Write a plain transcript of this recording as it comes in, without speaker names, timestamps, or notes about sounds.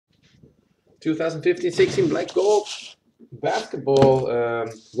2015-16 black gold basketball.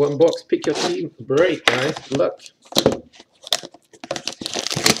 One box. Pick your team break, guys. Good luck.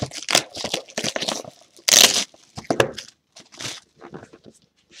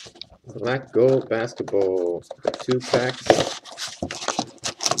 Black gold basketball. 2 packs.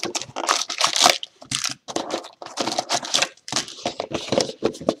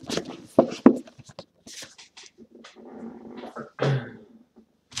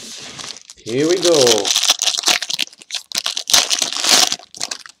 Here we go.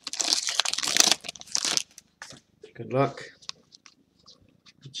 Good luck.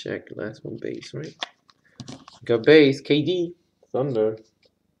 Check last one base, right? Got base, KD, Thunder.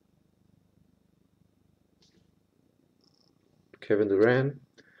 Kevin Durant.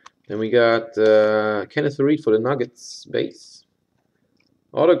 Then we got Kenneth Reed for the Nuggets base.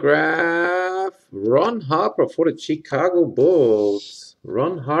 Autograph, Ron Harper for the Chicago Bulls.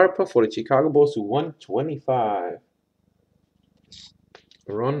 Ron Harper for the Chicago Bulls to 125.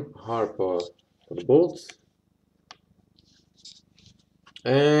 Ron Harper for the Bulls.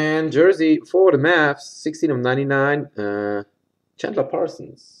 And jersey for the Mavs, 16 of 99, Chandler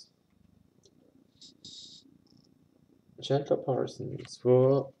Parsons. Chandler Parsons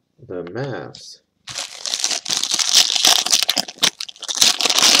for the Mavs.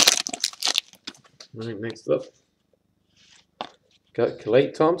 Right, next up, got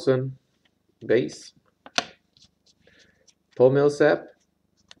Klay Thompson, base. Paul Millsap.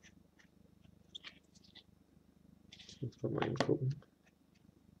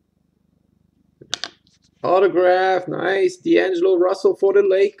 Autograph, nice. D'Angelo Russell for the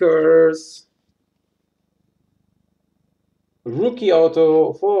Lakers. Rookie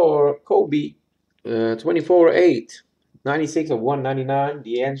auto for Kobe, 24/8, 96 of 199.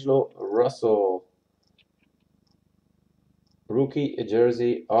 D'Angelo Russell. Rookie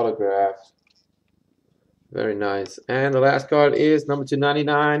jersey autograph. Very nice. And the last card is number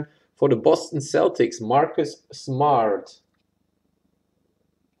 299 for the Boston Celtics, Marcus Smart.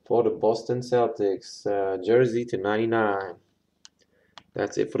 For the Boston Celtics, jersey to 99.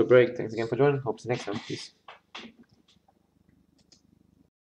 That's it for the break. Thanks again for joining. Hope to see you next time. Peace.